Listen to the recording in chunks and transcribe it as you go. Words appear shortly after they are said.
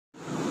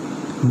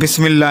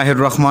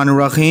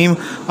बिस्मिल्लाहिर्रहमानिर्रहीम।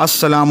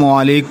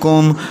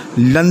 अस्सलामुअलैकुम।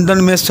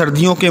 लंदन में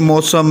सर्दियों के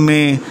मौसम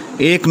में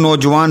एक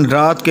नौजवान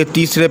रात के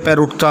तीसरे पैर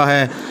उठता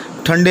है,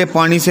 ठंडे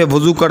पानी से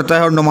वज़ू करता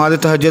है और नमाज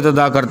तहज्जुद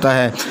अदा करता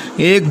है।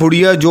 एक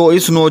बुढ़िया जो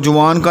इस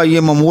नौजवान का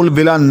ये मामूल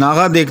बिला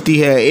नागा देखती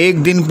है,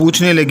 एक दिन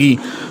पूछने लगी,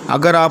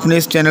 अगर आपने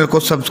इस चैनल को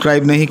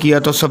सब्सक्राइब नहीं किया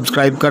तो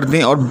सब्सक्राइब कर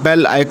दें और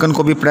बेल आइकन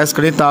को भी प्रेस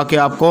करें ताकि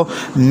आपको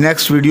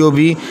नेक्स्ट वीडियो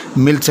भी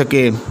मिल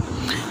सके।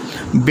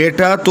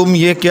 बेटा तुम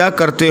ये क्या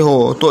करते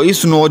हो? तो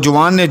इस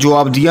नौजवान ने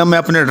जवाब दिया, मैं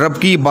अपने रब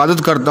की इबादत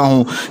करता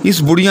हूँ। इस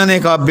बुढ़िया ने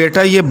कहा,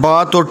 बेटा ये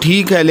बात तो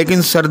ठीक है,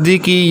 लेकिन सर्दी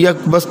की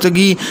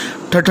यकबस्तगी,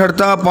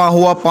 ठठरता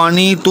हुआ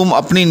पानी, तुम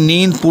अपनी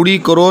नींद पूरी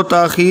करो,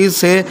 ताख़ीर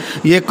से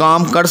ये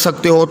काम कर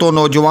सकते हो। तो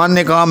नौजवान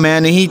ने कहा, मैं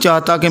नहीं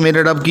चाहता कि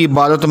मेरे रब की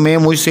इबादत में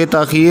मुझसे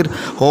ताख़ीर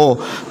हो।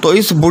 तो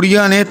इस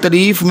बुढ़िया ने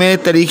तारीफ़ में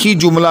तारीख़ी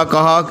जुमला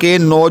कहा कि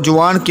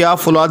नौजवान क्या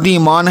फौलादी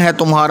ईमान है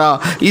तुम्हारा,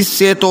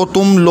 इससे तो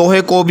तुम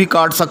लोहे को भी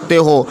काट सकते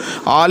हो।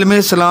 आलम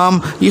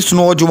इस्लाम इस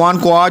नौजवान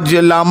को आज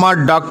अल्लामा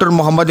डॉक्टर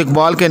मोहम्मद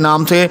इकबाल के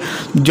नाम से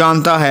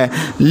जानता है।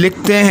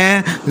 लिखते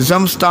हैं,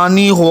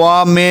 ज़मस्तानी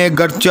हवा में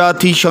गर्चा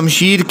थी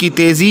शमशीर की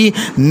तेज़ी,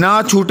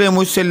 ना छूटे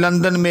मुझसे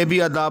लंदन में भी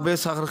अदाब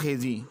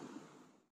सखरखेज़ी।